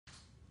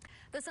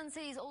The Sun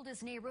City's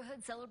oldest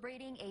neighborhood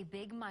celebrating a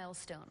big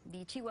milestone.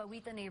 The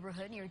Chihuahuita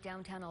neighborhood near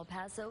downtown El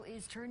Paso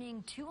is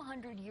turning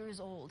 200 years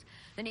old.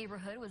 The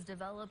neighborhood was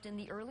developed in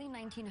the early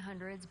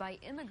 1900s by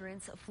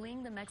immigrants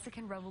fleeing the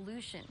Mexican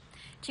Revolution.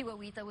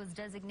 Chihuahuita was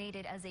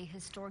designated as a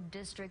historic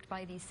district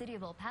by the city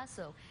of El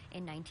Paso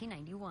in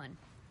 1991.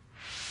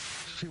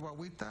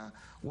 Chihuahuita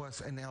was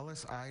an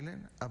Ellis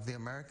Island of the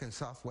American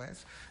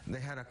Southwest.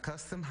 They had a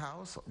custom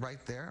house right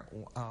there,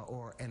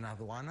 or an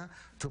aduana,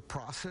 to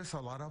process a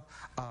lot of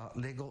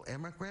legal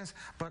immigrants,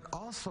 but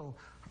also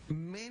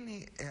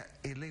many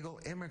illegal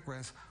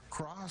immigrants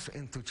crossed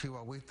into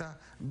Chihuahuita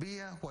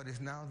via what is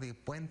now the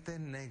Puente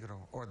Negro,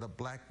 or the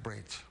Black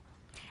Bridge.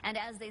 And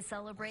as they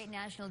celebrate,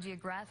 National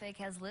Geographic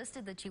has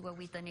listed the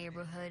Chihuahuita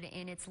neighborhood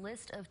in its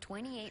list of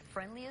 28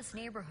 friendliest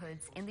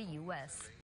neighborhoods in the U.S.